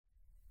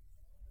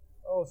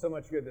Oh, so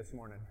much good this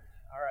morning.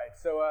 All right,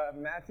 so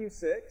Matthew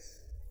 6.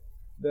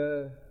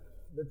 The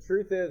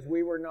truth is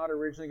we were not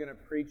originally going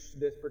to preach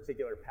this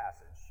particular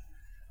passage.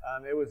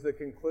 It was the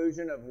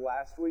conclusion of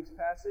last week's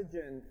passage,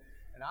 and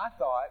I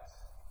thought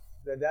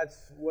that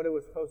that's what it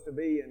was supposed to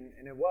be,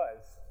 and it was.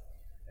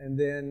 And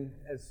then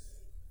as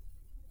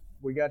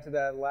we got to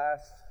that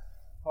last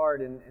part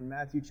in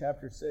Matthew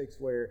chapter 6,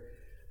 where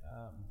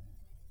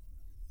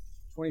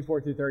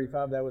 24 through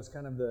 35, that was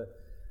kind of the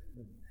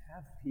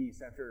have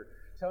peace after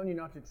telling you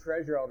not to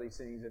treasure all these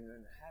things, and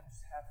then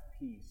have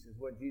peace is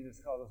what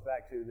Jesus calls us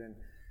back to. Then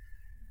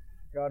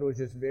God was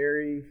just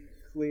very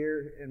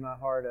clear in my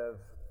heart of,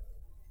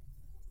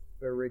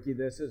 but Ricky,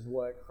 this is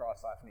what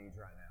Cross Life needs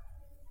right now.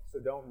 So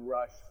don't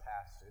rush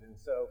past it. And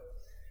so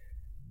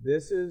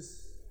this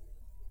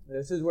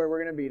is where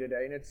we're going to be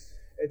today, and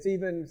it's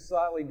even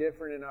slightly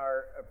different in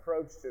our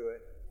approach to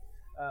it.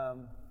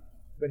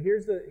 But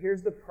here's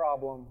the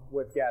problem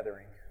with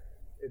gathering.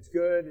 It's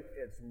good,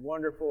 it's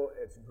wonderful,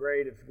 it's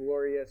great, it's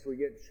glorious, we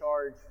get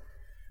charged.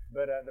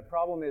 But the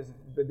problem is,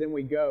 but then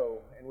we go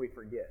and we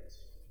forget.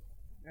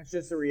 That's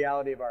just the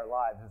reality of our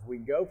lives. As we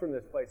go from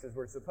this place as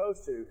we're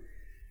supposed to,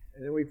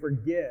 and then we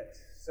forget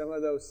some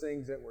of those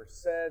things that were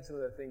said, some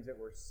of the things that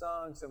were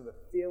sung, some of the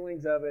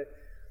feelings of it.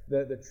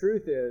 The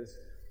truth is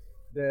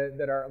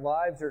that our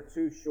lives are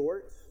too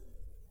short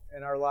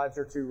and our lives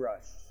are too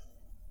rushed.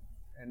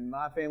 And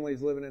my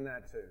family's living in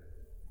that too.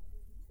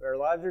 Our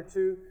lives are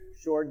too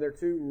short, they're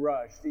too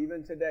rushed.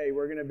 Even today,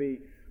 we're going to be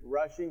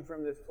rushing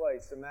from this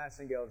place, the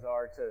Massengales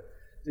are,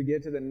 to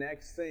get to the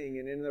next thing.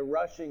 And in the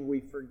rushing, we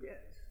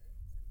forget.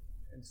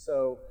 And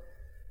so,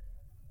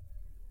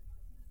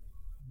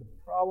 the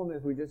problem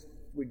is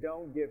we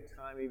don't give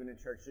time even in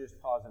church to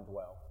just pause and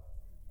dwell.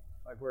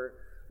 Like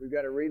we've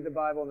got to read the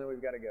Bible and then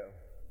we've got to go.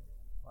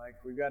 Like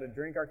we've got to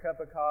drink our cup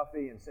of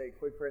coffee and say a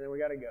quick prayer and then we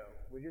got to go.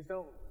 We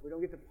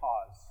don't get to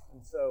pause.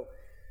 And so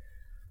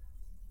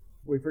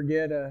we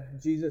forget,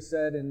 Jesus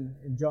said in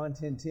John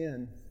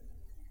 10:10,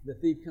 the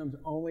thief comes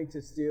only to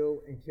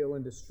steal and kill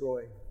and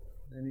destroy.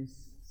 And he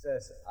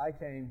says, I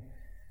came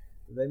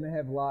that they may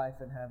have life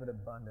and have it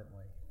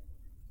abundantly.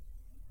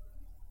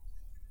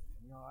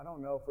 I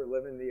don't know if we're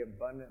living the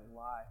abundant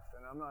life.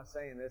 And I'm not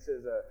saying this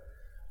is a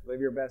live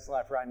your best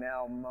life right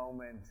now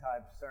moment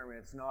type sermon.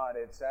 It's not.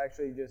 It's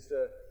actually just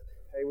a,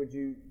 hey,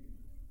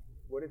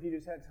 what if you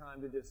just had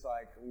time to just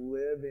like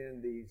live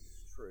in these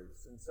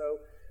truths? And so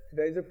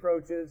today's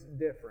approach is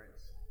different.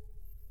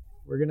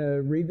 We're going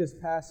to read this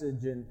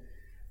passage and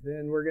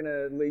then we're going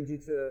to lead you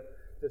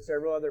to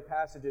several other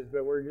passages,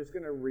 but we're just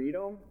going to read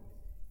them.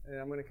 And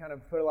I'm going to kind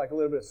of put like a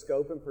little bit of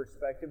scope and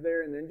perspective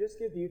there, and then just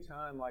give you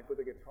time, like with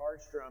the guitar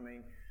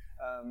strumming,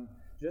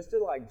 just to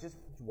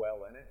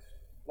dwell in it.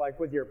 Like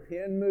with your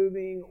pen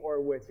moving or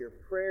with your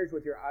prayers,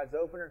 with your eyes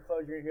open or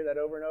closed. You're going to hear that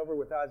over and over,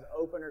 with eyes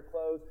open or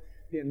closed,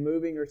 pen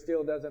moving or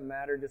still, doesn't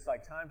matter. Just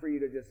like time for you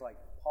to just like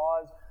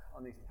pause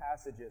on these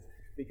passages,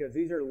 because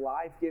these are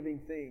life-giving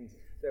things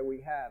that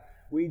we have.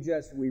 We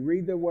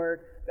read the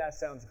word, that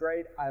sounds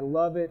great, I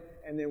love it,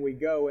 and then we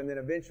go, and then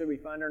eventually we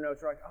find our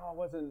notes, we're like,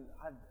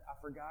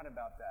 I forgot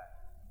about that.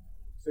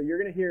 So you're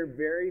going to hear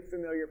very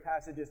familiar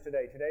passages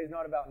today. Today's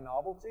not about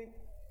novelty.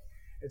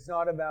 It's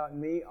not about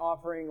me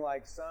offering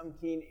like some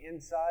keen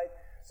insight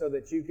so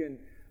that you can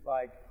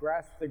like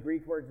grasp the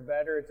Greek words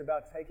better. It's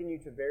about taking you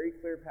to very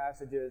clear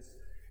passages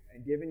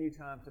and giving you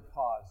time to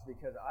pause,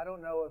 because I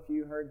don't know if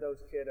you heard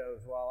those kiddos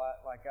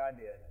like I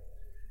did.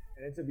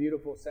 And it's a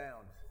beautiful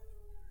sound.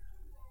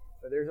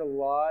 But there's a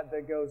lot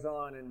that goes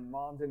on, and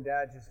moms and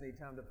dads just need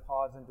time to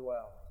pause and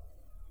dwell.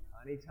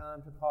 I need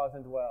time to pause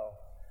and dwell.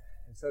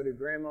 And so do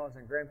grandmas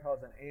and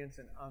grandpas and aunts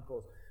and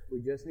uncles. We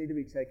just need to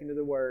be taken to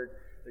the Word,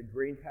 the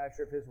green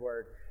pasture of His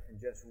Word, and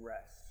just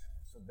rest.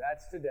 So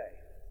that's today.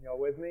 Y'all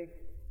with me?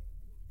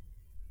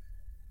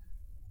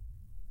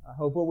 I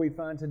hope what we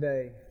find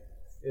today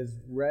is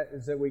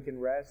that we can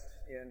rest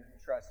in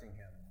trusting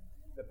Him.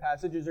 The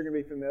passages are going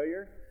to be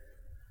familiar.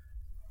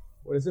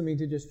 What does it mean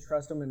to just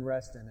trust Him and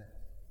rest in it?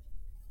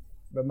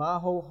 But my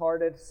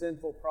wholehearted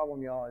sinful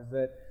problem, y'all, is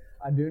that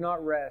I do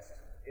not rest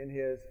in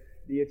His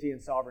deity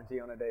and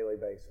sovereignty on a daily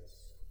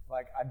basis.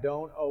 Like, I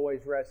don't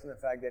always rest in the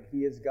fact that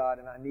He is God,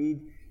 and I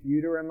need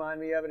you to remind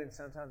me of it, and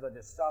sometimes I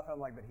just stop and I'm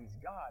like, but He's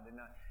God, and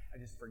I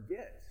just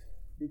forget,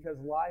 because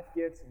life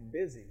gets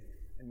busy.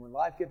 And when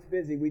life gets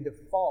busy, we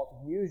default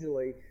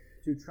usually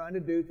to trying to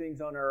do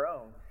things on our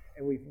own,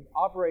 and we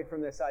operate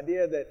from this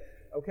idea that,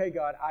 okay,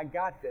 God, I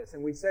got this.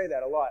 And we say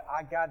that a lot.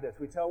 I got this.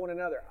 We tell one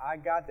another, I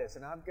got this,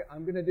 and I'm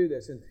going to do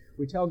this. And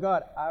we tell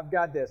God, I've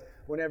got this.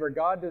 Whenever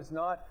God does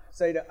not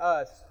say to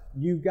us,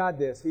 you've got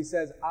this, He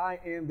says, I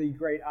am the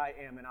great I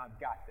am, and I've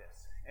got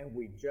this. And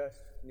we just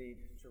need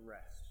to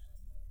rest.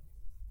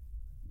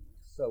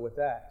 So with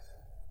that,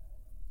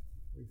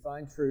 we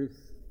find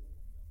truth.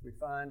 We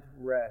find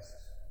rest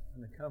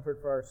and the comfort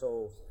for our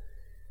souls.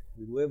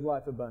 We live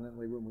life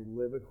abundantly when we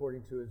live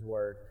according to His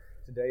Word.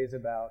 Today is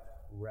about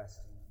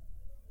resting.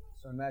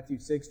 So in Matthew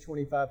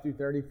 6:25 through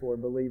 34,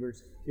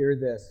 believers, hear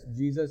this.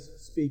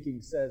 Jesus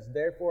speaking says,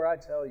 therefore I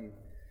tell you,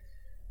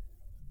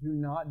 Do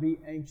not be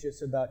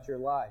anxious about your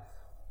life,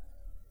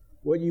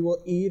 what you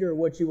will eat or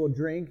what you will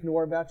drink,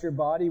 nor about your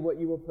body, what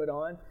you will put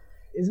on.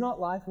 Is not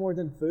life more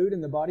than food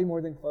and the body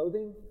more than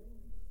clothing?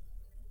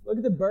 Look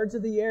at the birds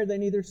of the air. They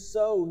neither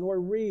sow nor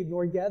reap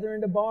nor gather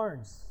into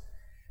barns,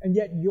 and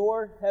yet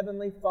your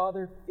heavenly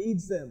Father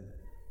feeds them.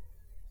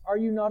 Are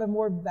you not of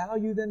more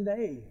value than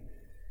they?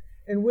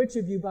 And which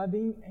of you, by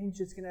being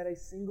anxious, can add a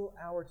single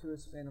hour to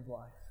his span of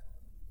life?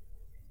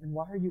 And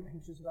why are you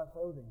anxious about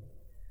clothing?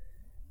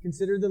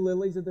 Consider the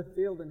lilies of the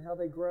field and how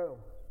they grow.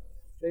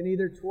 They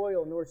neither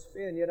toil nor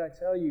spin, yet I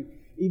tell you,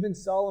 even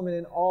Solomon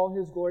in all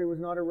his glory was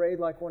not arrayed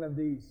like one of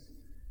these.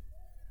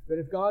 But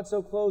if God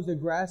so clothes the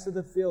grass of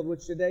the field,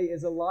 which today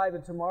is alive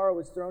and tomorrow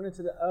is thrown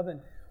into the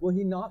oven, will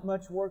he not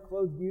much more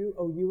clothe you,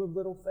 O you of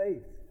little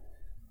faith?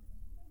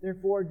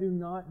 Therefore do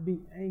not be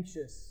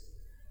anxious,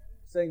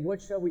 saying,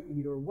 what shall we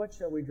eat, or what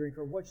shall we drink,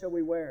 or what shall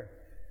we wear?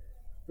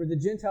 For the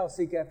Gentiles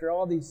seek after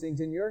all these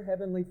things, and your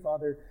heavenly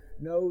Father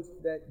knows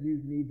that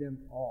you need them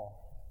all.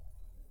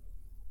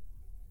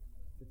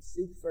 But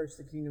seek first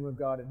the kingdom of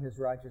God and his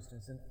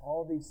righteousness, and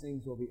all these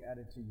things will be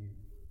added to you.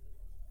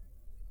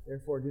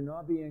 Therefore, do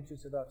not be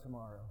anxious about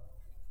tomorrow,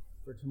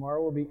 for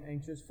tomorrow will be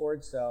anxious for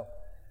itself.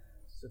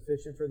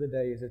 Sufficient for the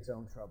day is its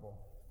own trouble.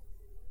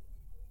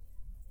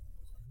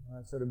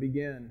 So to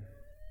begin,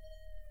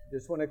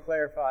 just want to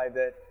clarify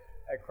that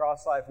at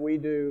Cross Life we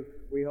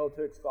hold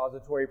to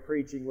expository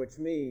preaching, which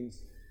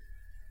means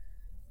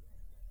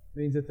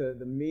that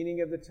the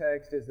meaning of the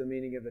text is the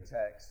meaning of the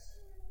text.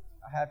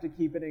 I have to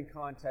keep it in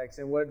context,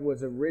 and what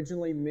was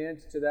originally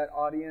meant to that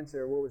audience,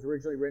 or what was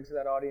originally written to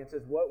that audience,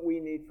 is what we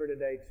need for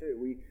today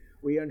too.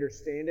 We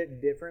understand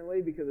it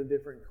differently because of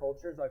different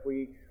cultures, like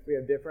we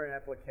have different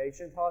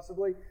application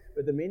possibly,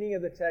 but the meaning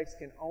of the text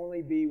can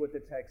only be what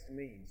the text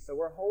means. So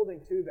we're holding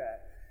to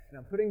that, and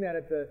I'm putting that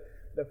at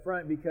the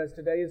front because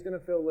today is going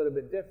to feel a little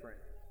bit different.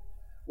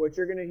 What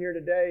you're going to hear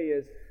today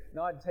is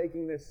not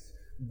taking this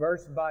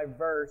verse by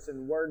verse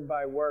and word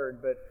by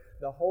word, but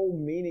the whole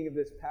meaning of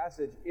this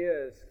passage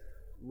is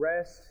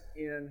rest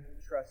in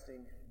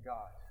trusting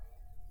God.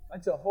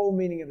 That's the whole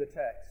meaning of the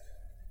text.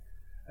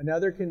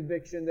 Another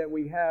conviction that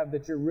we have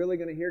that you're really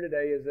going to hear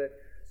today is that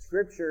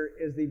Scripture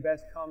is the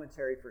best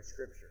commentary for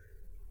Scripture.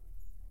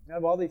 I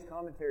have all these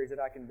commentaries that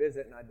I can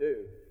visit, and I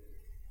do.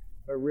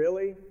 But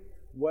really,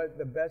 what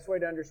the best way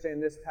to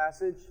understand this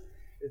passage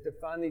is to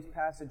find these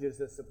passages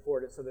that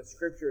support it, so that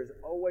Scripture is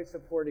always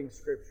supporting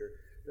Scripture.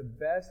 The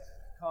best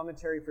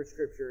commentary for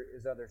Scripture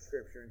is other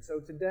Scripture. And so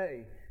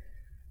today,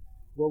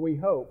 what we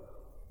hope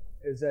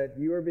is that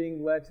you are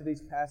being led to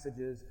these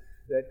passages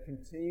that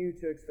continue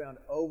to expound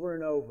over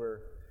and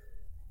over.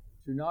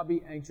 Do not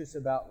be anxious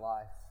about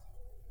life.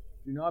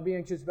 Do not be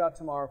anxious about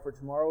tomorrow, for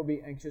tomorrow will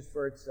be anxious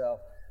for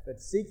itself.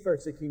 But seek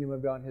first the kingdom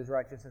of God and his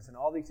righteousness, and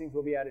all these things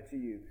will be added to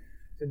you.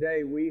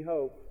 Today, we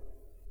hope,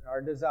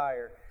 our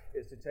desire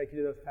is to take you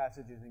to those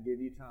passages and give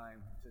you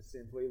time to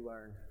simply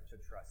learn to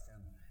trust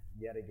him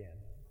yet again.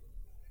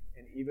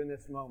 And even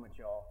this moment,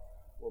 y'all,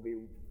 will be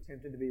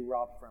tempted to be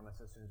robbed from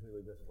us as soon as we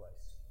leave this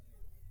place.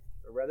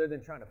 But rather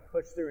than trying to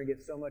push through and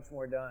get so much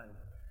more done,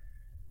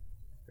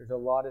 there's a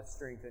lot of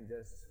strength in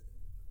just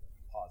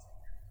pausing.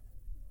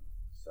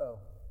 So,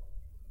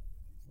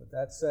 with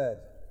that said,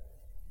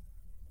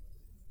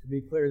 to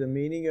be clear, the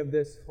meaning of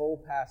this whole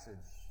passage,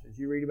 as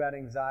you read about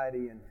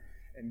anxiety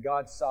and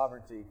God's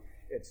sovereignty,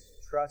 it's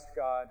trust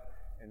God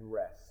and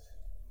rest.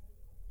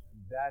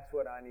 That's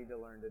what I need to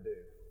learn to do.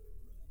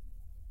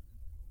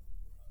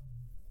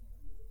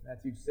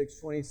 Matthew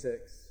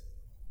 6:26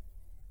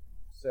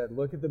 said,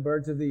 look at the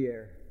birds of the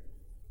air.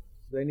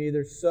 They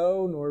neither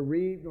sow nor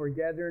reap nor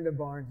gather into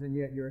barns, and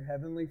yet your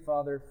heavenly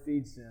Father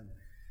feeds them.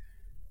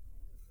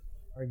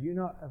 Are you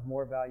not of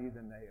more value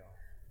than they are?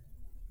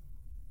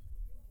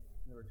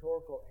 The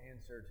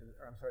answer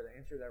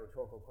to that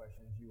rhetorical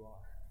question is you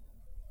are.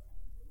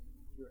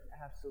 You're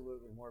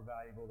absolutely more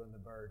valuable than the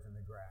birds and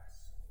the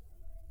grass.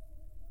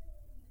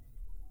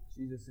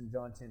 Jesus in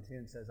John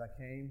 10:10 says, I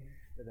came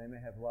that they may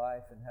have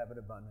life and have it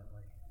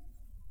abundantly.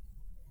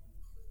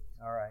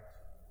 All right.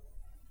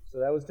 So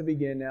that was to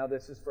begin. Now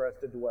this is for us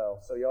to dwell.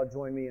 So y'all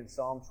join me in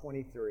Psalm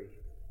 23.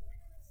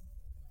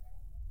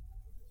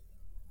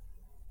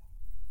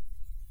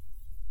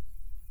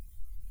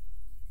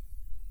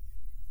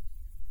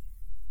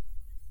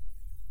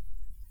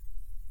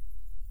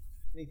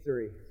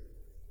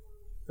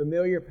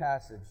 Familiar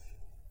passage.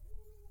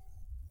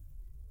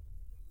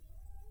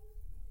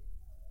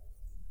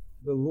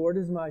 The Lord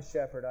is my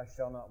shepherd, I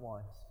shall not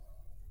want.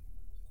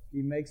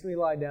 He makes me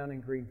lie down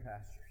in green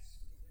pastures.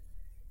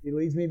 He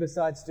leads me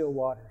beside still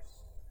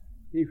waters.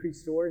 He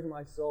restores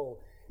my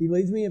soul. He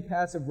leads me in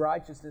paths of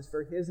righteousness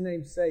for his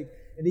name's sake.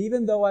 And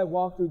even though I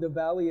walk through the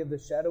valley of the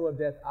shadow of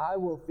death, I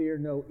will fear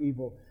no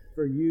evil,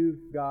 for you,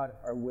 God,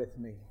 are with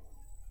me.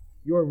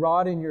 Your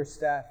rod and your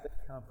staff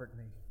that comfort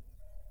me.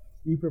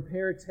 You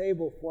prepare a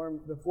table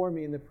before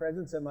me in the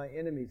presence of my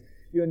enemies.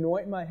 You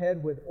anoint my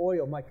head with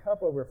oil. My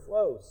cup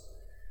overflows.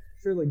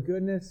 Surely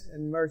goodness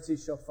and mercy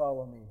shall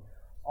follow me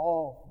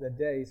all the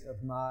days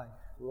of my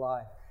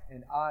life,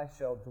 and I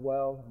shall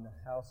dwell in the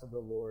house of the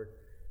Lord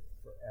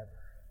forever.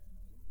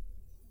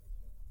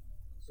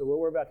 So what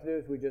we're about to do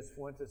is we just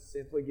want to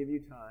simply give you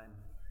time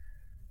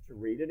to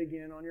read it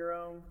again on your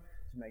own,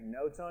 to make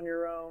notes on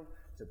your own,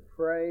 to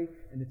pray,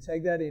 and to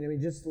take that in. I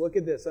mean, just look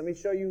at this. Let me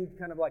show you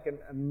kind of like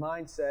a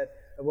mindset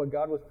of what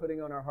God was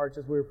putting on our hearts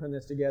as we were putting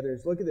this together.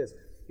 Is look at this.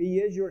 He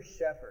is your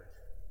shepherd.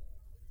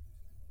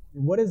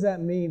 And what does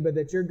that mean? But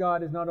that your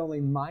God is not only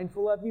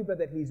mindful of you, but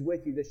that He's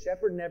with you. The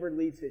shepherd never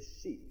leaves his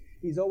sheep.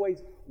 He's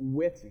always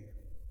with you.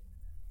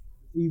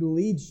 He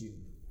leads you.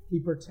 He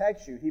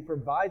protects you. He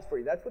provides for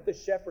you. That's what the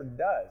shepherd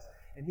does.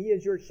 And He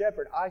is your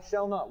shepherd. I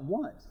shall not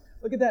want.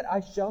 Look at that. I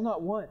shall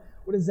not want.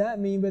 What does that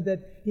mean? But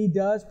that He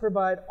does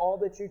provide all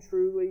that you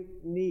truly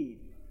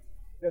need.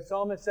 The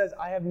psalmist says,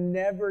 I have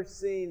never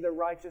seen the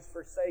righteous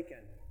forsaken.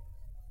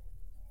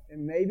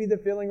 And maybe the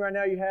feeling right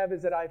now you have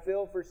is that I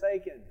feel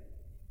forsaken.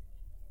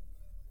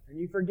 And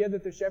you forget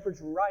that the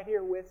shepherd's right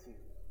here with you.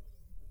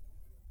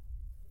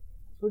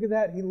 Look at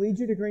that. He leads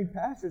you to green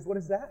pastures. What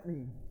does that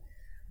mean?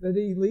 That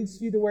He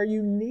leads you to where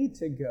you need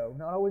to go,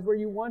 not always where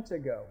you want to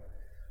go,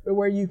 but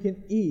where you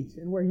can eat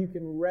and where you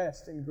can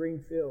rest in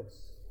green fields.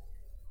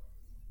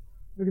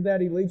 Look at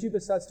that. He leads you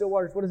beside still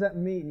waters. What does that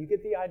mean? You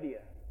get the idea.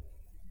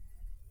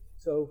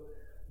 So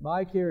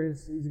Mike here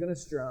he's going to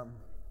strum.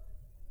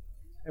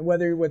 And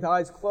whether with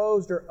eyes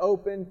closed or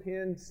open,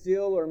 pinned,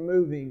 still, or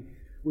moving,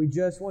 we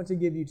just want to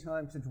give you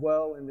time to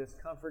dwell in this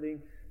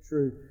comforting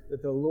truth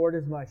that the Lord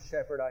is my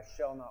shepherd, I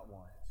shall not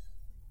want.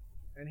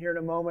 And here in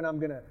a moment, I'm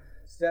going to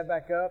step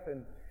back up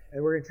and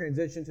we're going to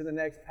transition to the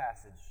next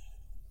passage.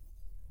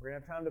 We're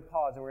going to have time to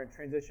pause and we're going to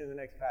transition to the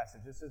next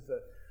passage. This is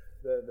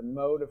the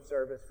mode of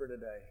service for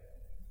today.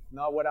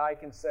 Not what I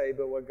can say,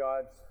 but what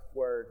God's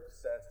Word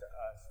says to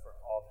us for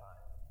all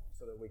time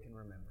so that we can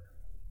remember.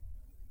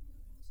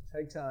 So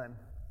take time.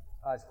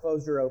 Eyes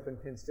closed or open,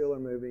 pinned still or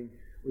moving.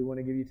 We want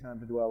to give you time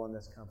to dwell on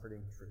this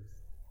comforting truth.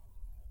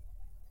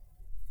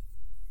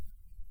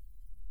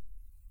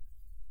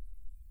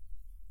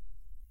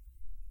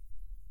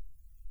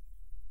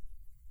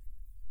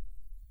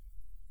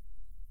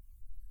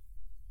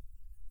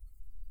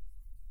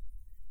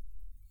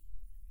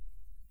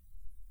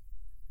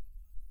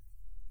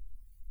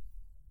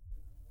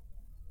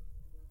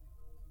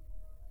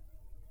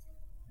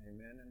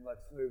 Amen. And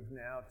let's move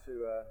now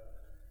to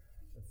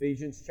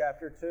Ephesians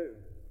chapter 2.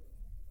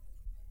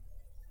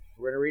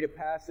 We're going to read a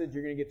passage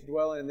you're going to get to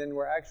dwell in, and then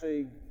we're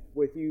actually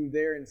with you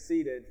there and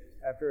seated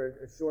after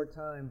a short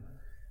time.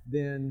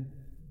 Then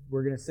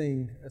we're going to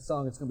sing a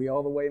song. It's going to be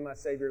All the Way My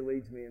Savior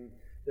Leads Me, and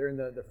they're in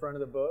the front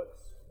of the books.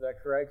 Is that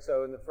correct?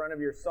 So in the front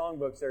of your song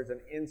books, there's an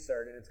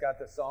insert, and it's got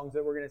the songs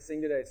that we're going to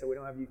sing today, so we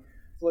don't have you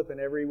flipping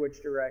every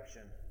which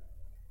direction.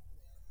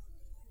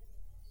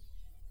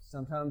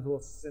 Sometimes we'll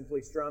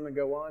simply strum and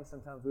go on.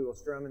 Sometimes we will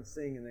strum and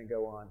sing and then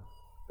go on.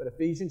 But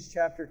Ephesians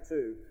chapter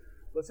 2,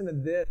 listen to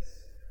this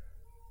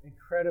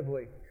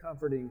incredibly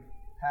comforting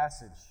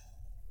passage.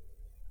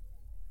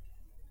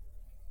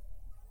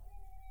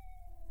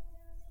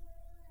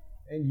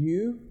 And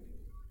you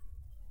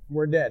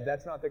were dead.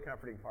 That's not the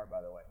comforting part,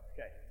 by the way.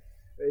 Okay.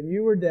 And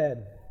you were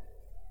dead.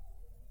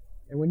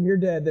 And when you're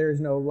dead, there is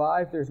no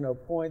life, there's no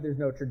point, there's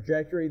no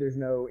trajectory, there's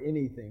no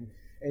anything.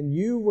 And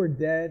you were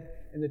dead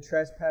in the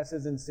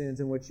trespasses and sins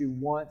in which you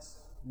once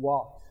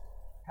walked.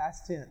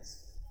 Past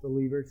tense,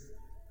 believers.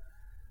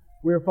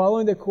 We are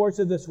following the course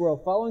of this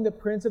world, following the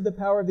prince of the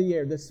power of the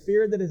air, the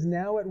spirit that is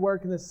now at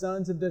work in the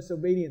sons of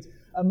disobedience,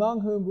 among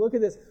whom, look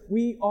at this,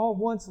 we all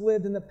once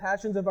lived in the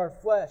passions of our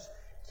flesh,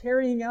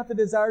 carrying out the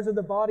desires of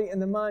the body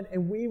and the mind,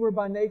 and we were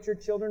by nature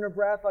children of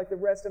wrath like the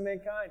rest of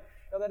mankind.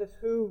 Now that is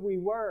who we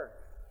were.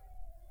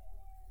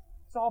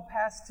 It's all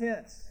past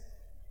tense.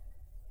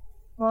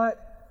 But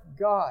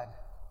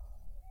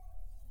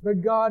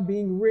God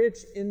being rich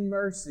in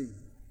mercy,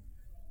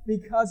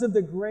 because of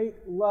the great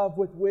love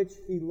with which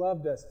He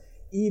loved us,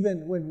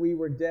 even when we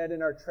were dead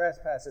in our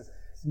trespasses,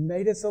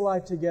 made us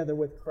alive together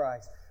with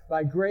Christ.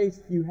 By grace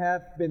you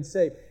have been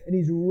saved. And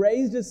He's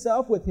raised us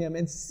up with Him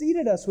and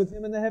seated us with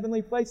Him in the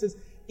heavenly places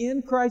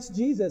in Christ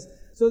Jesus,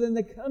 so that in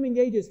the coming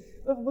ages,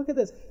 look at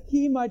this,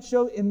 He might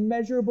show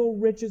immeasurable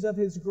riches of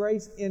His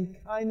grace in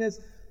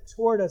kindness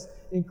toward us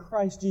in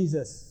Christ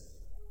Jesus.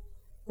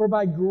 For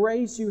by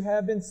grace you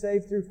have been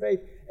saved through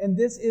faith, and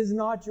this is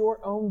not your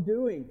own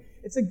doing.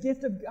 It's a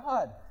gift of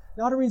God,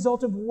 not a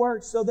result of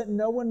works, so that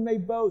no one may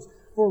boast,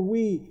 for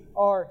we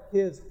are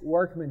His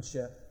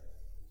workmanship,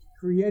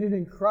 created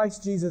in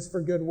Christ Jesus for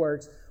good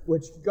works,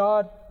 which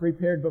God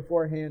prepared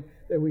beforehand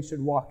that we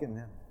should walk in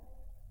them.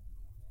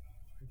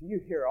 Do you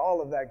hear all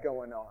of that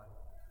going on?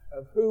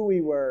 Of who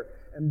we were,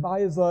 and by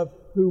His love,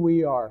 who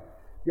we are.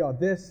 Y'all,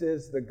 this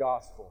is the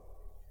gospel.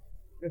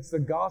 It's the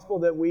gospel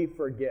that we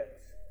forget.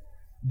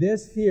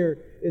 This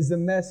here is the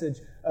message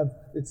of,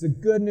 it's the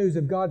good news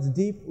of God's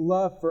deep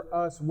love for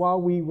us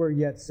while we were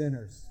yet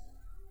sinners.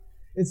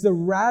 It's the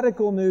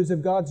radical news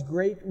of God's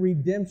great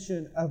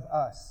redemption of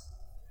us.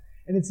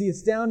 And it's the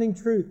astounding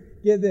truth,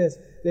 get this,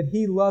 that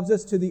He loves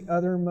us to the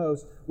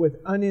uttermost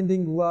with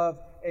unending love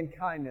and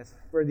kindness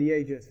for the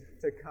ages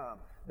to come.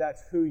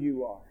 That's who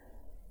you are.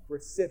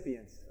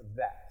 recipients of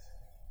that.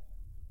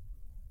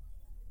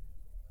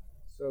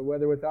 So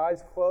whether with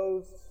eyes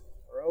closed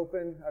or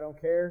open, I don't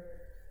care.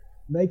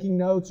 Making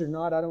notes or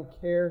not, I don't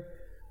care.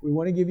 We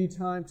want to give you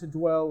time to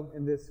dwell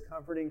in this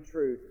comforting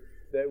truth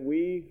that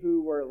we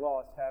who were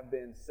lost have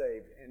been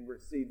saved and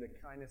receive the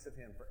kindness of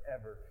Him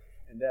forever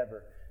and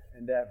ever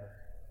and ever.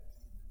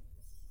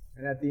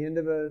 And at the end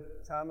of a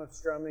time of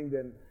strumming,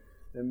 then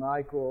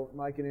Mike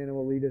and Anna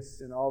will lead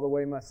us in all the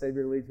way my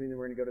Savior leads me, and then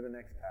we're going to go to the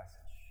next passage.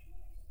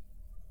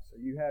 So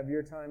you have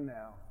your time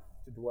now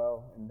to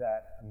dwell in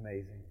that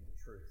amazing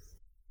truth.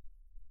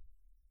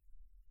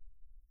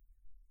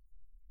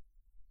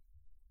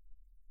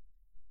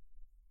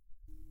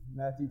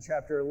 Matthew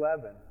chapter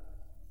 11.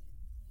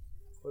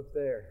 Flip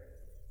there.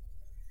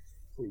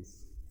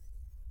 Please.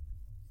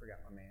 Forgot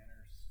my manners.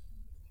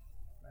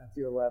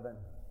 Matthew 11.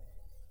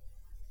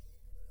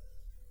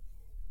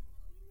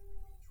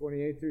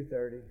 28 through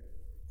 30.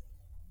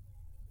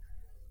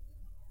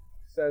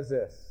 Says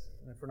this.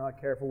 And if we're not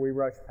careful, we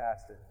rush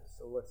past it.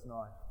 So let's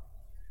not.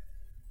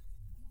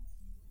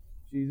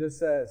 Jesus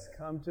says,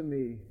 "Come to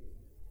me,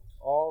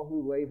 all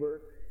who labor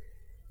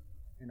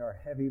and are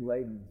heavy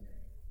laden,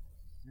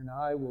 and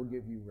I will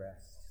give you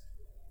rest.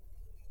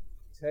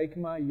 Take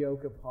my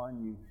yoke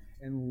upon you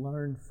and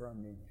learn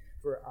from me.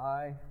 For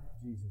I,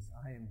 Jesus,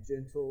 I am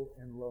gentle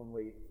and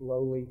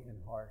lowly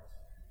in heart,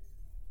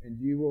 and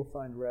you will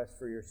find rest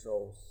for your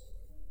souls.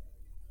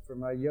 For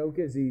my yoke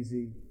is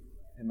easy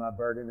and my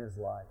burden is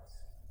light."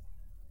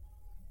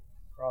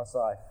 Cross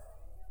life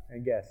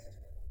and guest.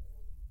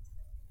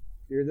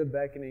 Hear the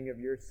beckoning of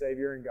your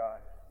Savior and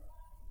God.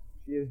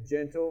 He is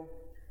gentle,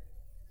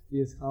 He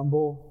is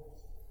humble,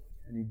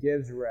 and He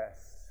gives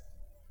rest.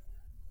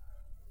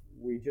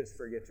 We just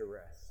forget to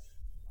rest.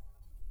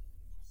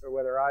 So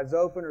whether eyes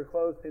open or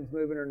closed, pins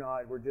moving or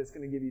not, we're just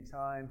going to give you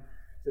time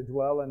to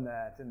dwell in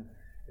that. And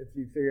if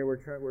you figure we're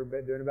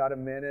doing about a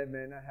minute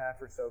and a half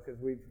or so,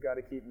 because we've got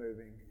to keep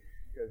moving,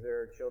 because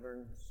there are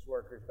children's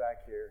workers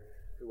back here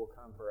who will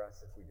come for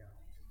us if we don't.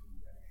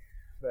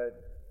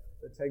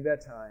 But take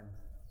that time.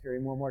 Hear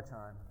Him one more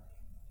time.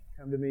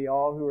 Come to me,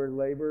 all who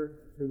labor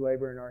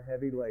and are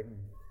heavy laden,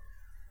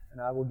 and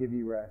I will give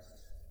you rest.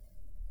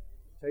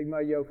 Take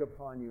my yoke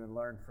upon you and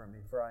learn from me,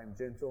 for I am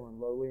gentle and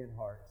lowly in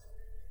heart,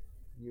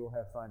 and you will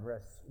find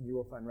rest. You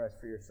will find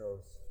rest for your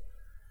souls.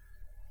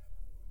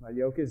 My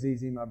yoke is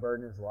easy, my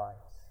burden is light.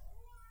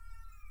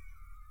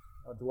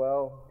 I'll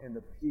dwell in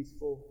the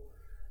peaceful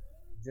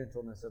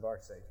gentleness of our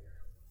Savior.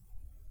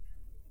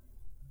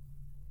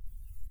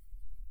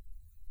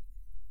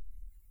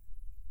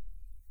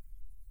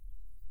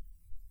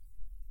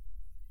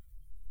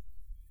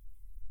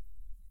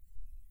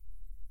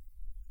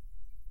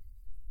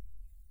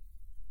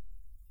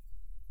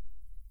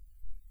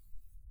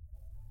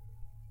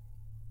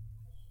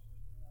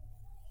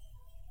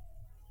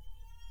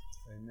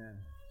 Amen.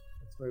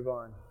 Let's move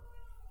on.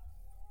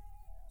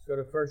 Let's go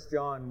to 1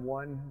 John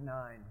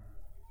 1:9.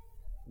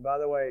 And by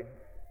the way,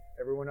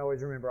 everyone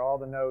always remember, all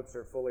the notes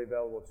are fully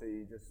available to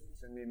you. Just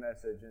send me a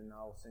message and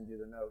I'll send you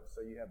the notes.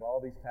 So you have all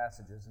these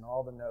passages and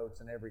all the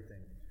notes and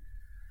everything.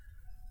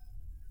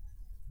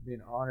 It'd be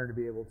an honor to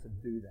be able to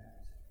do that.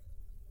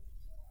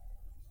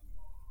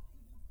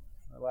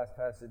 My last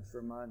passage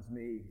reminds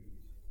me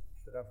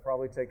that I've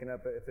probably taken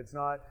up, if it's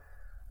not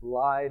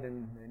light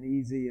and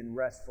easy and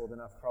restful, then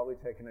I've probably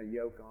taken a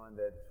yoke on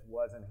that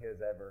wasn't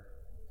His ever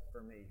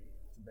for me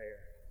to bear.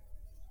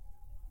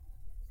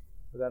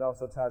 But that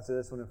also ties to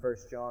this one in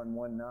 1 John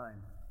 1:9.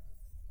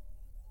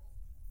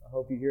 I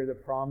hope you hear the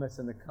promise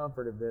and the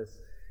comfort of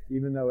this,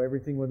 even though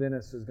everything within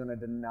us is going to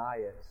deny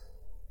it.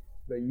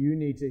 But you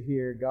need to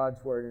hear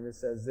God's word, and it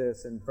says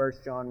this in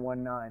 1 John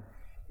 1:9.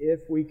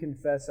 If we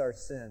confess our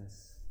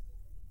sins,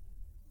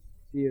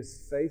 He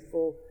is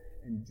faithful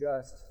and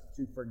just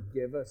to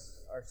forgive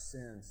us our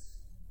sins.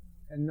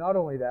 And not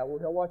only that,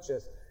 He'll watch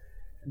this,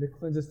 and to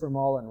cleanse us from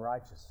all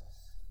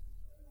unrighteousness.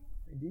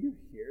 I mean, do you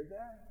hear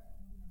that?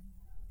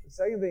 The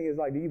second thing is,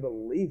 do you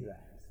believe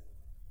that?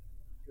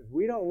 Because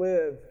we don't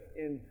live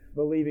in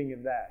believing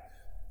in that.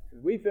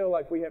 Because we feel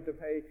like we have to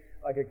pay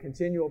a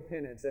continual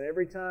penance. And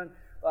every time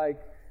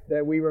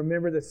that we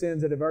remember the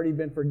sins that have already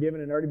been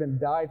forgiven and already been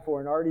died for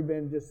and already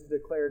been just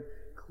declared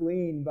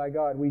clean by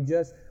God, we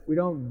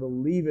don't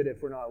believe it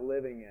if we're not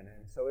living in it.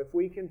 So if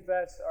we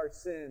confess our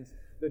sins,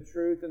 the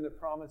truth and the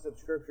promise of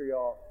Scripture,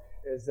 y'all,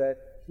 is that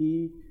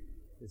He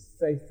is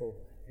faithful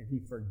and He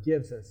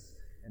forgives us.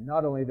 And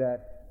not only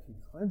that, He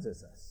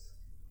cleanses us.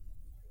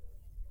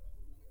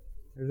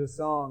 There's a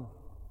song,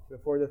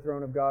 Before the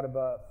Throne of God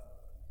Above.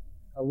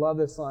 I love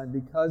this line.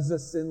 Because the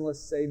sinless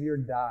Savior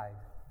died,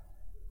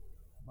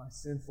 my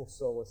sinful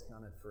soul is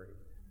counted free.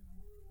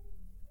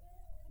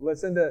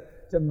 Listen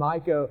to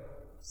Micah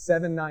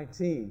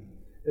 7:19.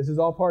 This is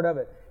all part of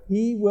it.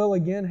 He will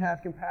again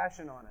have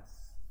compassion on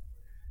us.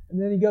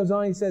 And then he goes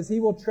on, he says, He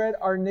will tread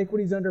our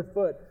iniquities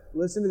underfoot.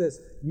 Listen to this.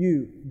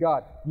 You,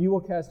 God, you will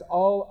cast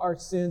all our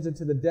sins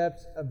into the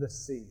depths of the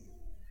sea.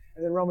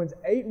 And then Romans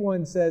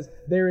 8:1 says,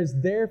 There is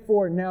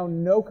therefore now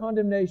no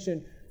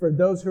condemnation for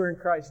those who are in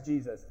Christ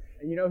Jesus.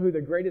 And you know who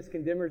the greatest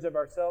condemners of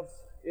ourselves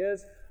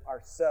is?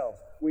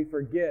 Ourselves. We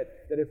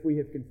forget that if we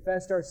have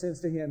confessed our sins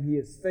to Him, He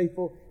is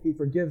faithful, He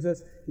forgives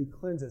us, He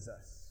cleanses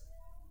us.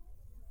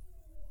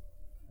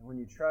 And when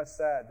you trust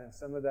that, then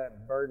some of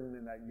that burden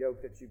and that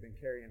yoke that you've been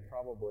carrying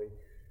probably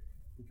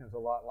becomes a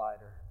lot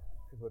lighter.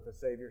 Because what the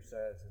Savior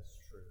says is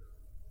true.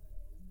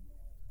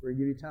 We're going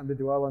to give you time to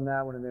dwell on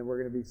that one, and then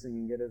we're going to be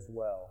singing it as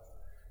well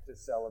to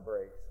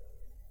celebrate.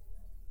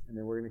 And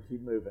then we're going to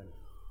keep moving.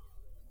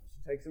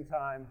 So take some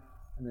time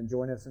and then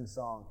join us in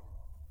song.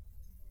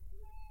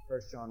 1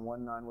 John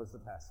 1:9 was the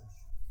passage.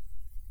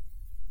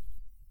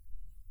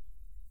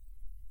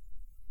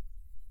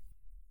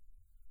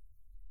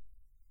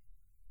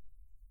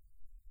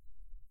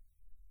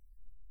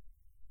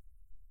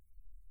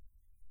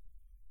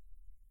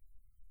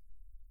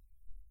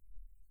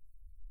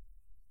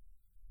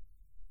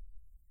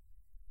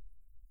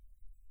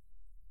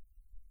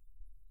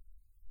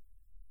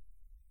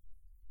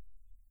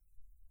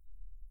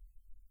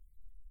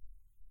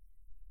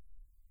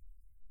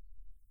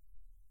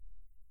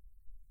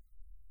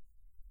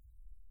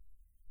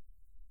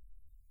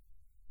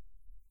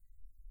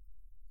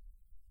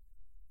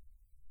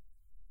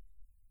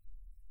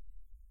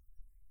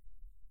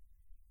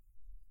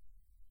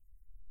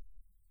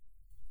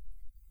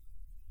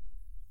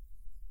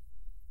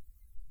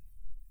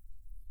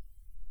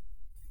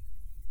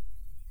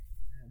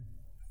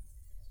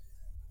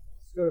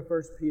 Let's go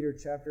to 1 Peter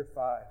chapter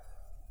 5.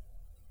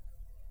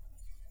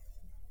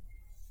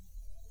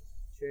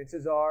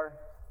 Chances are,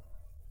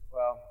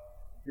 well,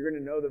 you're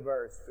going to know the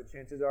verse, but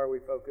chances are we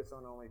focus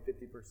on only 50%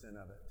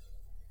 of it.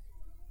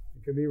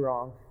 It could be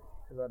wrong,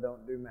 because I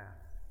don't do math.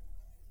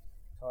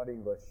 I taught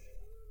English.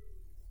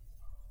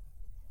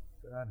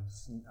 But I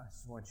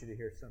just want you to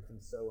hear something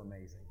so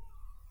amazing.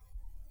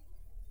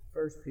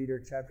 1 Peter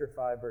chapter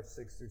 5, verse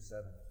 6 through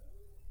 7.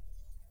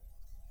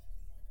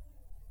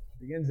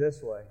 It begins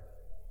this way.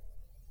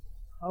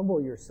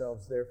 Humble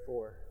yourselves,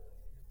 therefore,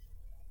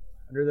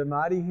 under the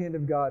mighty hand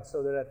of God,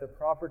 so that at the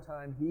proper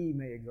time He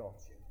may exalt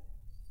you,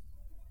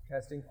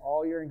 casting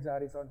all your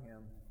anxieties on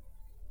Him.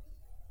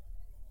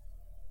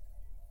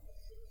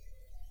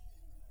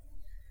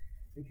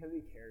 Because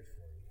He cares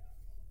for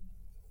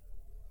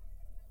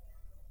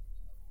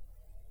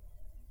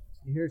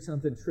you. You hear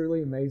something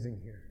truly amazing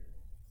here.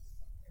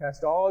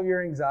 Cast all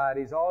your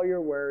anxieties, all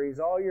your worries,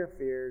 all your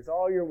fears,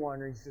 all your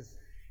wonderings, just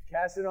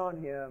cast it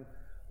on Him.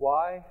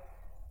 Why?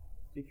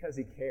 Because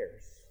He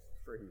cares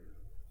for you.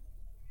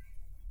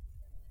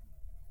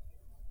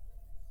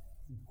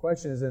 The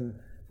question is, and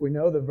if we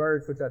know the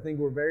verse, which I think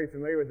we're very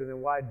familiar with, then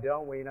why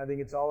don't we? And I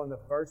think it's all in the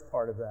first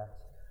part of that.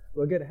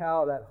 Look at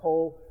how that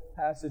whole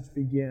passage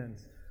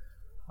begins.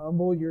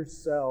 Humble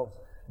yourselves,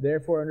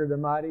 therefore, under the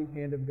mighty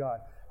hand of God.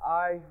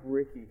 I,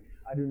 Ricky,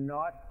 I do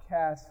not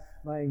cast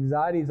my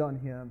anxieties on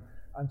Him,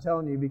 I'm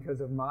telling you,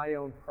 because of my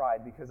own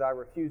pride, because I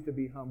refuse to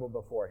be humble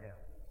before Him.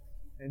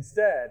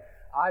 Instead,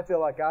 I feel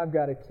like I've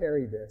got to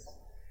carry this.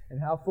 And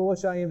how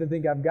foolish I am to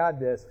think I've got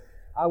this.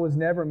 I was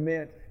never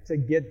meant to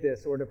get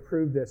this or to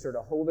prove this or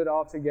to hold it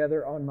all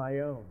together on my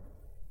own.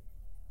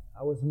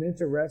 I was meant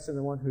to rest in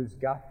the one who's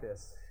got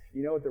this.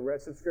 You know what the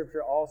rest of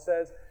Scripture all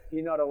says?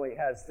 He not only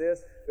has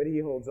this, but He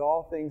holds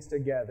all things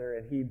together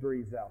and He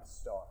breathes out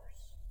stars.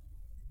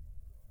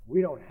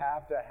 We don't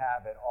have to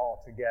have it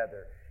all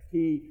together.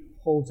 He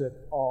holds it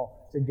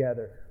all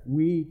together.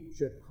 We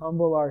should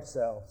humble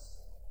ourselves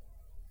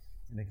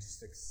and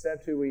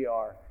accept who we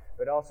are,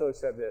 but also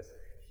accept this.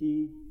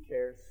 He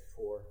cares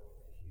for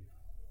you.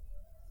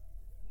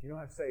 You don't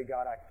have to say,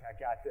 God, I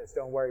got this.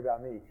 Don't worry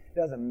about me. It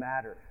doesn't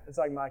matter. It's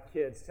like my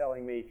kids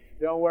telling me,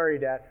 don't worry,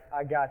 Dad,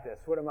 I got this.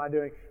 What am I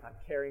doing? I'm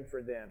caring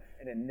for them.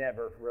 And it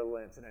never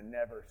relents and it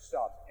never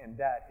stops. And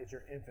that is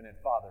your infinite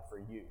Father for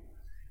you.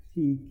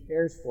 He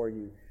cares for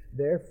you.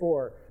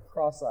 Therefore,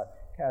 cross-life,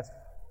 cast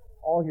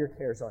all your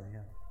cares on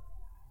Him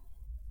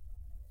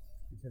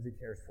because He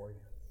cares for you.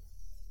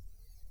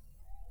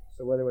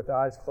 So whether with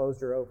eyes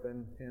closed or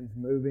open, pens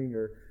moving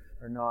or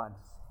not,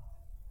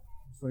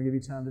 I just want to give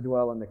you time to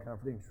dwell on the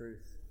comforting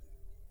truth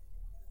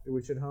that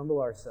we should humble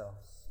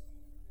ourselves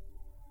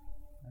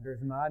under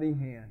His mighty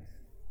hand.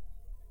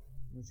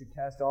 We should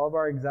cast all of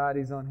our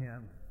anxieties on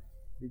Him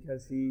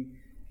because He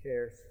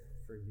cares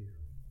for you.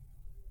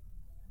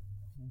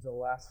 When's the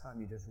last time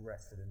you just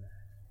rested in that?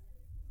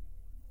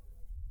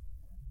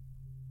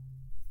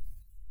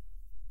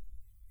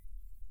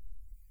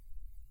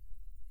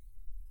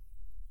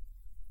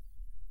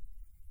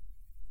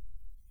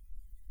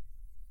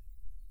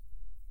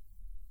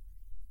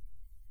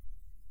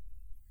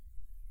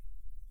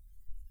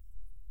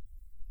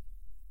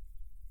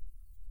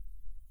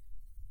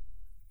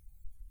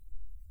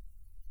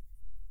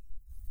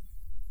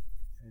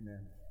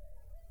 Amen.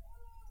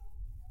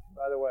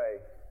 By the way,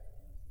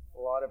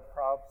 a lot of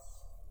props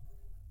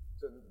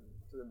to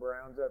the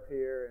Browns up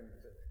here, and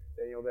to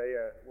Daniel.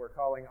 We're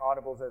calling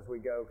audibles as we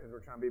go because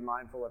we're trying to be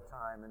mindful of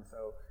time. And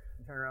so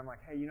I'm turning around, I'm like,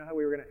 hey, you know how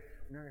we're not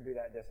going to do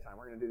that this time.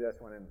 We're going to do this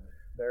one, and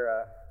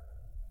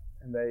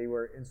they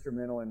were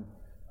instrumental in.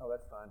 Oh,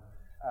 that's fun.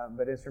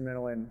 But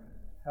instrumental in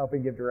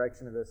helping give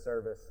direction to this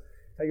service.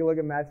 Take a look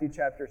at Matthew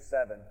chapter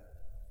 7.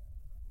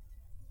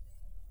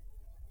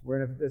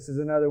 This is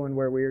another one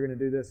where we are going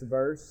to do this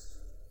verse.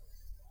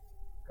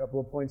 A couple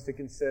of points to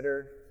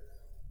consider.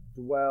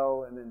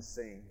 Dwell and then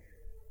sing.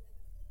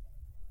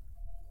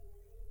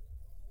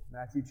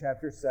 Matthew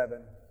chapter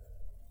 7,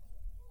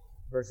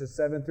 verses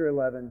 7 through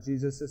 11.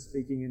 Jesus is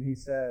speaking and he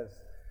says,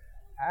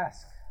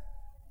 "Ask,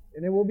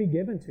 and it will be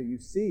given to you.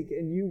 Seek,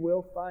 and you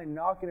will find.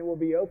 Knock, and it will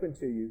be open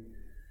to you.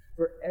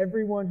 For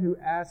everyone who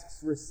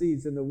asks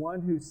receives, and the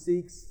one who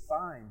seeks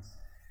finds.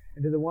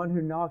 And to the one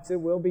who knocks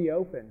it will be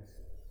opened."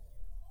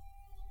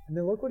 And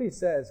then look what he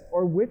says.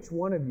 "Or which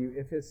one of you,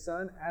 if his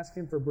son asks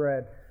him for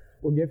bread,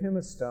 will give him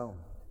a stone?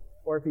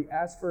 Or if he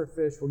asks for a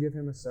fish, will give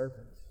him a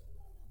serpent?"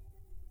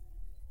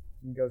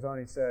 And he goes on,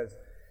 he says,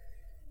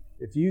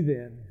 "If you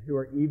then, who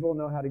are evil,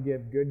 know how to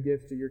give good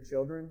gifts to your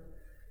children,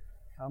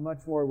 how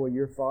much more will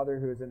your Father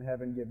who is in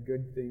heaven give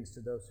good things to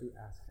those who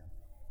ask him?"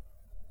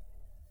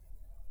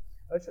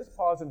 Let's just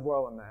pause and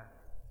dwell on that.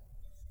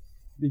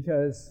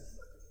 Because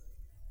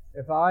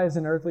if I, as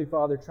an earthly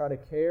father, try to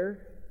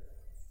care,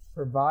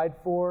 provide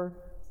for,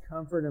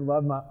 comfort, and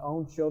love my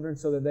own children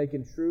so that they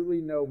can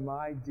truly know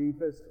my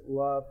deepest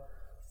love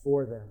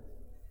for them,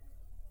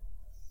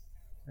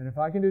 and if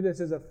I can do this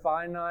as a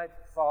finite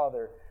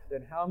father,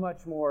 then how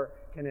much more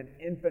can an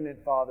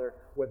infinite Father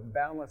with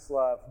boundless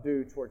love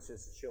do towards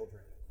his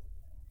children?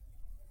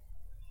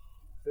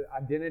 The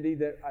identity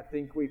that I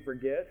think we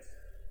forget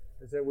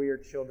is that we are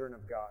children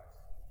of God.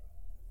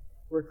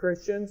 We're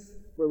Christians,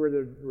 we're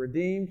the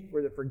redeemed,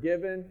 we're the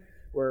forgiven,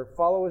 we're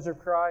followers of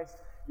Christ.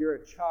 You're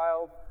a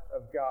child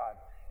of God,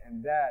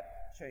 and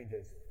that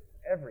changes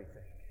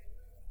everything.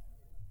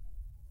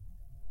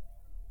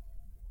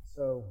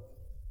 So,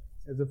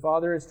 as a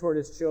father is toward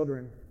his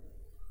children,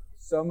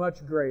 so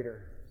much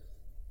greater,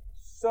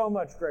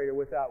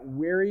 without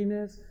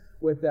weariness,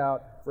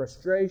 without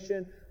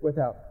frustration,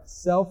 without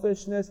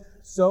selfishness,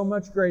 so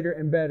much greater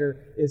and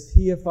better is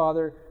he a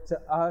father to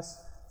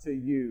us, to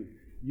you.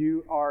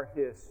 You are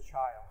his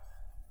child.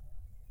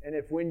 And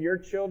if when your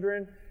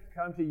children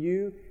come to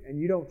you and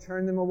you don't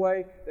turn them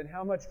away, then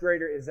how much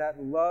greater is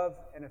that love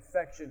and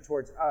affection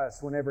towards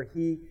us whenever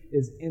he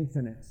is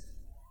infinite?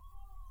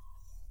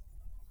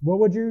 What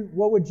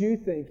would you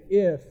think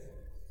if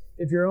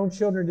your own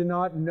children did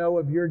not know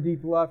of your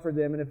deep love for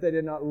them, and if they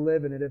did not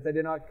live in it, if they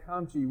did not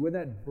come to you? Would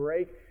that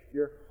break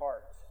your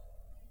heart?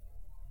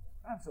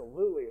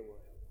 Absolutely it would.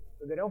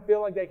 But they don't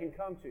feel like they can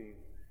come to you.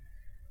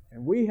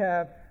 And we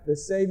have the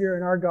Savior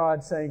and our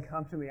God saying,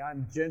 "Come to me. I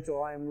am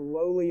gentle. I am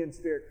lowly in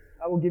spirit.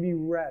 I will give you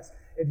rest.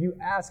 If you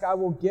ask, I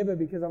will give it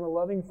because I'm a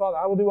loving Father.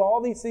 I will do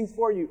all these things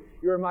for you.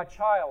 You are my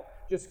child.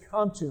 Just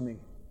come to me."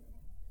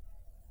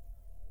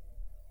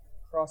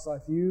 Cross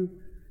Life,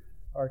 you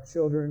are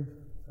children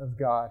of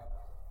God.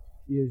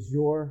 He is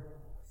your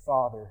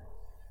Father.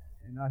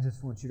 And I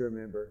just want you to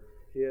remember,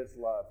 his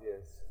love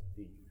is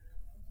deep.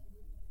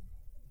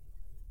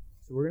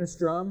 So we're going to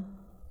strum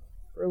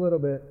for a little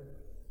bit,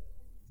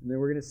 and then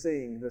we're going to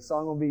sing. The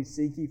song will be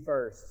 "Seek Ye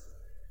First."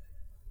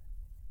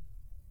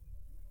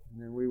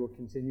 And then we will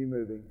continue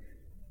moving.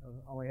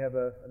 I only have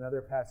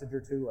another passage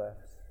or two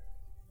left.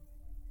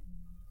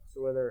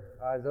 So whether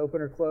eyes open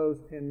or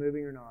closed, pen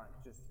moving or not,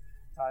 just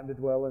time to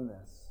dwell in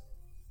this.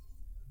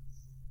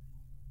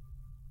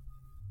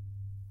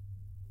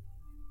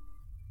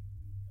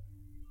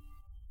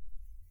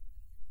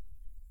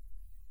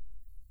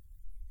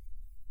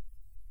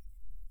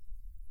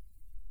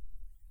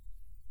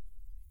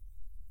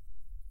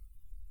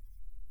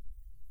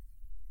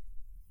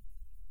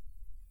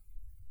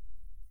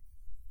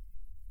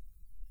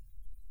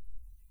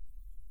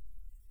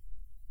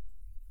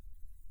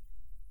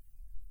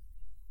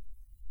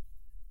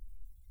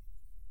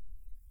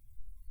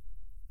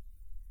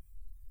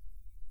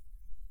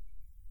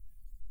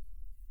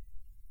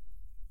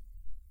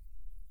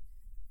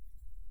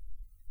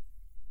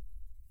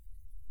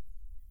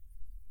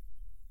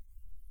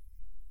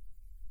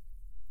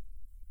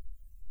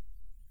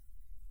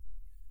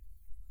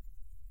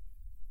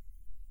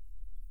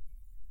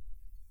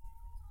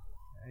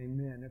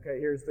 Amen. Okay,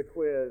 here's the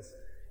quiz.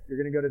 You're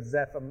going to go to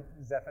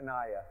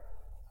Zephaniah.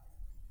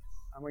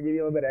 I'm going to give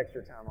you a little bit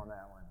extra time on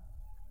that one.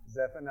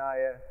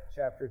 Zephaniah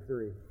chapter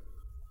 3.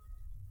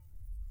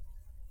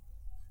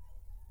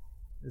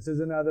 This is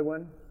another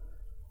one.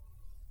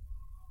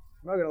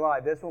 I'm not going to lie,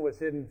 this one was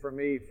hidden from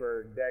me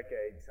for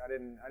decades. I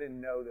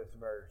didn't know this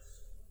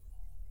verse.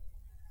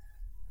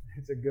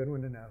 It's a good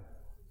one to know.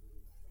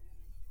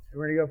 And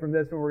we're going to go from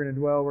this one, we're going to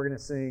dwell, we're going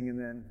to sing,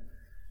 and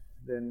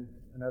then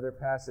another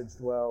passage,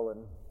 dwell,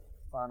 and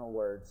final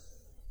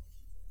words.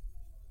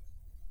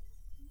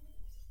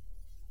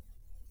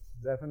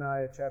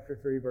 Zephaniah chapter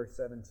 3, verse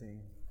 17.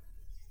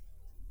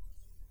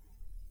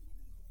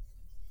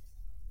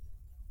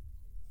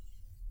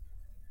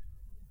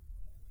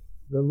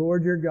 The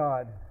Lord your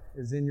God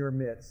is in your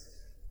midst,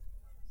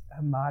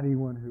 a mighty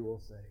one who will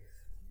save.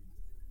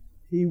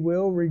 He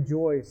will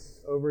rejoice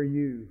over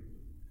you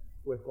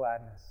with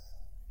gladness.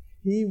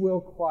 He will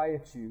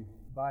quiet you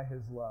by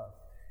his love.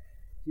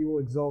 He will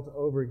exult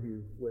over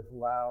you with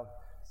loud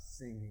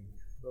singing.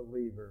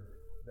 Believer,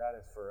 that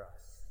is for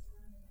us.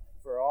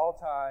 For all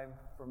time,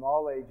 from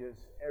all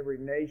ages, every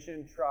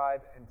nation,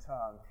 tribe, and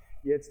tongue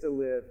gets to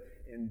live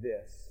in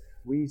this.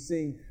 We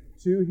sing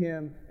to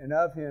Him and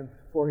of Him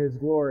for His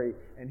glory,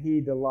 and He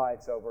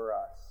delights over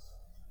us.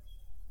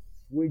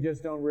 We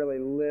just don't really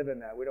live in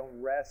that. We don't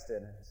rest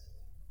in it.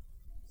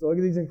 So look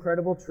at these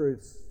incredible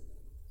truths.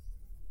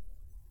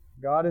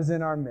 God is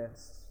in our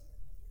midst.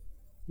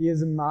 He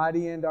is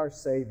mighty and our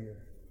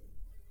Savior.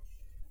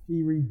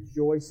 He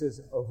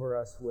rejoices over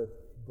us with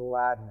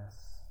gladness.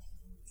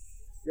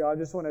 I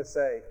just want to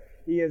say,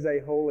 He is a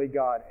holy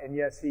God, and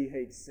yes, He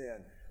hates sin.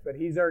 But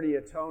He's already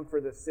atoned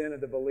for the sin of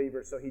the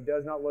believer, so He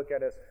does not look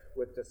at us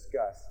with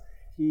disgust.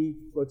 He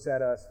looks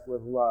at us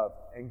with love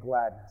and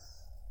gladness.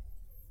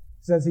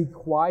 It says He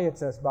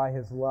quiets us by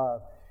His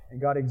love,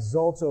 and God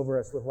exults over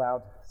us with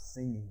loud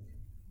singing.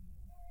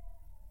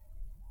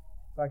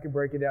 If I could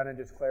break it down and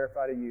just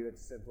clarify to you,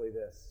 it's simply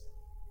this.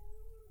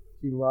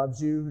 He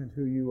loves you and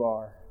who you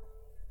are,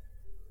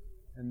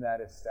 and that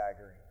is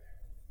staggering.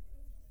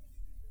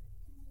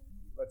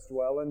 Let's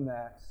dwell in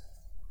that,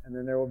 and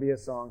then there will be a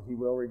song, He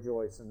will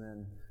rejoice, and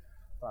then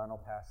final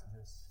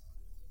passages.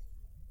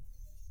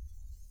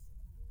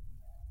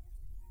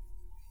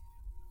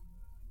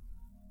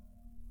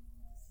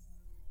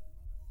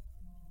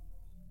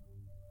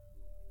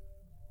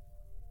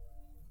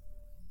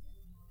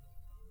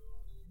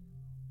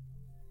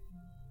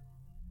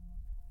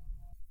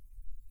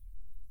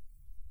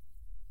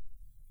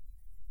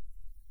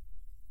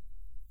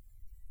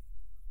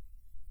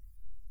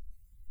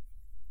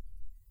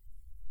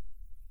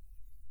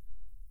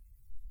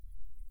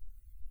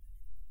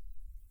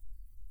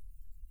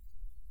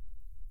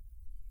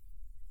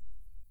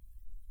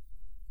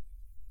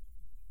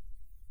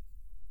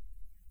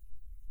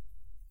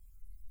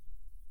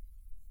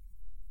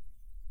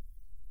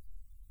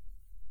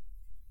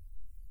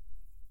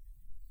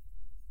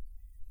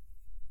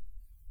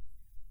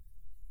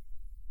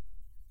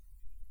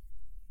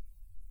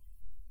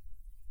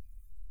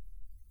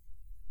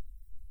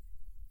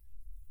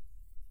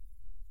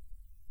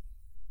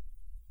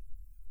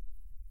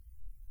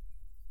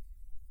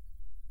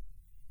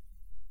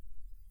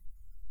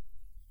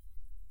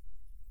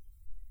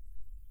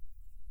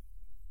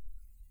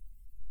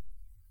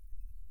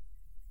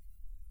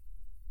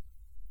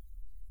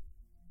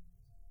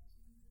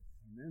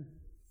 Amen.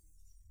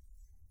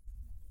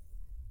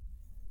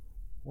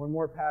 One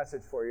more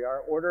passage for you. Our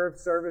order of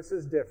service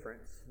is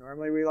different.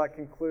 Normally we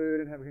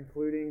conclude and have a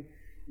concluding,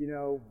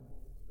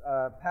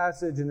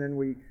 passage, and then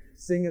we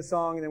sing a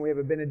song, and then we have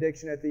a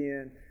benediction at the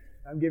end.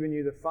 I'm giving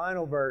you the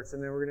final verse,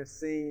 and then we're going to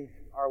sing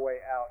our way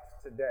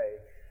out today.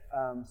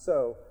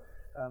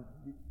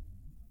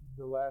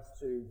 The last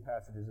two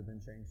passages have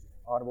been changed.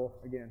 Audible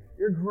again.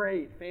 You're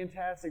great.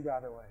 Fantastic, by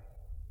the way.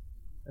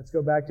 Let's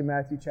go back to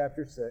Matthew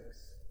chapter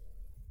 6.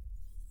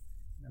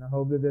 And I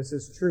hope that this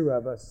is true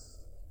of us,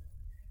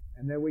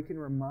 and that we can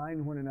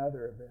remind one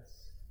another of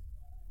this,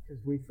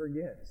 because we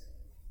forget.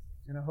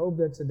 And I hope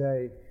that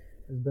today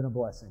has been a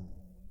blessing.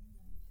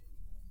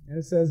 And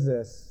it says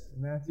this,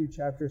 Matthew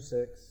chapter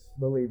 6,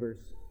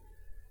 believers,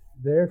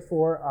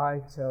 "Therefore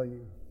I tell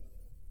you,"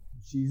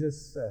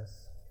 Jesus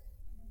says,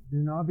 "do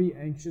not be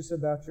anxious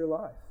about your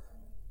life,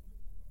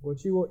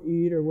 what you will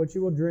eat or what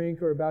you will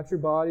drink, or about your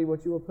body,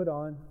 what you will put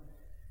on.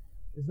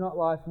 Is not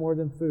life more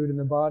than food, and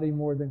the body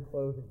more than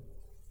clothing?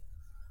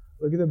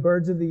 Look at the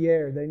birds of the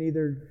air. They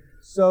neither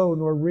sow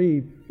nor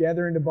reap,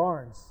 gather into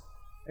barns,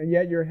 and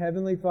yet your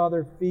heavenly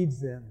Father feeds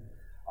them.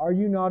 Are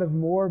you not of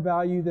more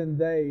value than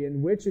they?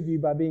 And which of you,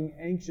 by being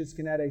anxious,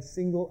 can add a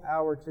single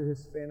hour to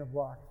his span of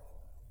life?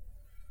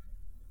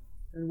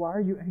 And why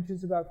are you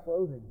anxious about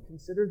clothing?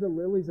 Consider the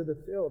lilies of the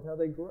field, how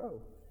they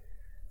grow.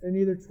 They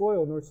neither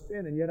toil nor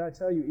spin, and yet I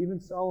tell you, even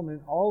Solomon,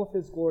 in all of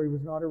his glory,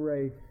 was not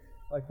arrayed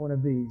like one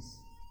of these.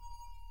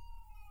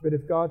 But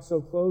if God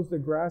so clothes the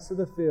grass of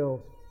the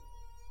field,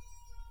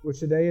 which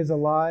today is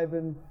alive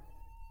and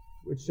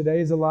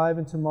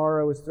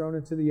tomorrow is thrown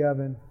into the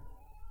oven,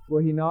 will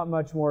He not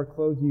much more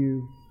clothe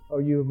you, O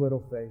you of little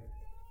faith?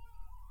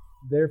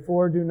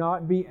 Therefore do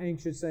not be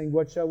anxious, saying,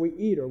 what shall we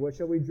eat, or what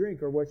shall we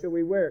drink, or what shall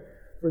we wear?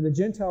 For the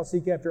Gentiles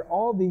seek after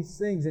all these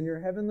things, and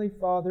your heavenly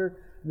Father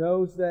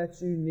knows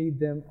that you need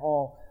them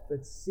all.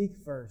 But seek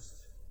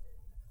first,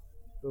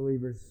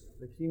 believers,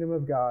 the kingdom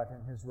of God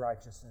and His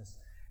righteousness,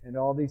 and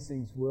all these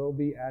things will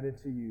be added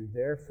to you.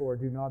 Therefore,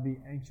 do not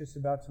be anxious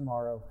about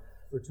tomorrow,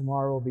 for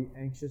tomorrow will be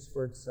anxious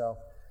for itself.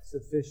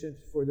 Sufficient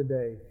for the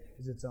day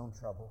is its own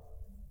trouble."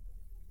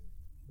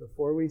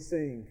 Before we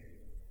sing,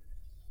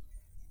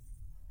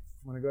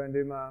 I'm going to go ahead and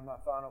do my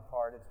final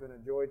part. It's been a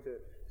joy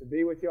to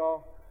be with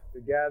y'all,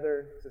 to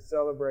gather, to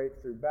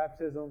celebrate through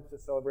baptism, to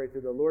celebrate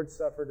through the Lord's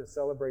Supper, to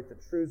celebrate the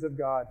truths of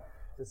God,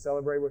 to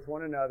celebrate with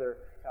one another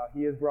how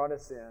He has brought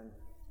us in.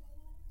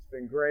 It's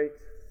been great.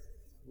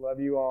 Love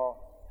you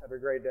all. Have a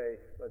great day.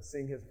 Let's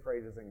sing His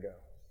praises and go.